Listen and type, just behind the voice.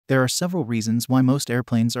There are several reasons why most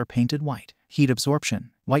airplanes are painted white. Heat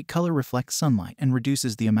absorption. White color reflects sunlight and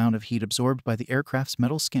reduces the amount of heat absorbed by the aircraft's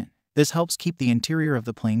metal skin. This helps keep the interior of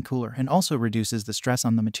the plane cooler and also reduces the stress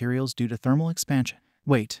on the materials due to thermal expansion.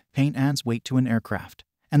 Weight. Paint adds weight to an aircraft,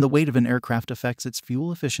 and the weight of an aircraft affects its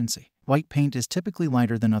fuel efficiency. White paint is typically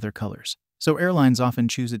lighter than other colors, so airlines often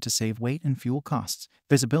choose it to save weight and fuel costs.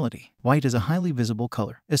 Visibility. White is a highly visible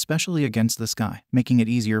color, especially against the sky, making it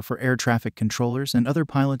easier for air traffic controllers and other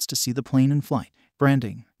pilots to see the plane in flight.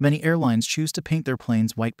 Branding. Many airlines choose to paint their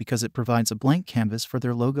planes white because it provides a blank canvas for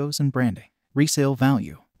their logos and branding. Resale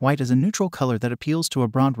value. White is a neutral color that appeals to a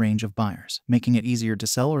broad range of buyers, making it easier to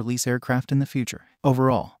sell or lease aircraft in the future.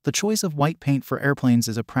 Overall, the choice of white paint for airplanes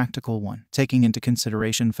is a practical one, taking into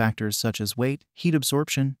consideration factors such as weight, heat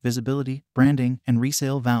absorption, visibility, branding, and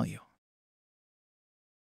resale value.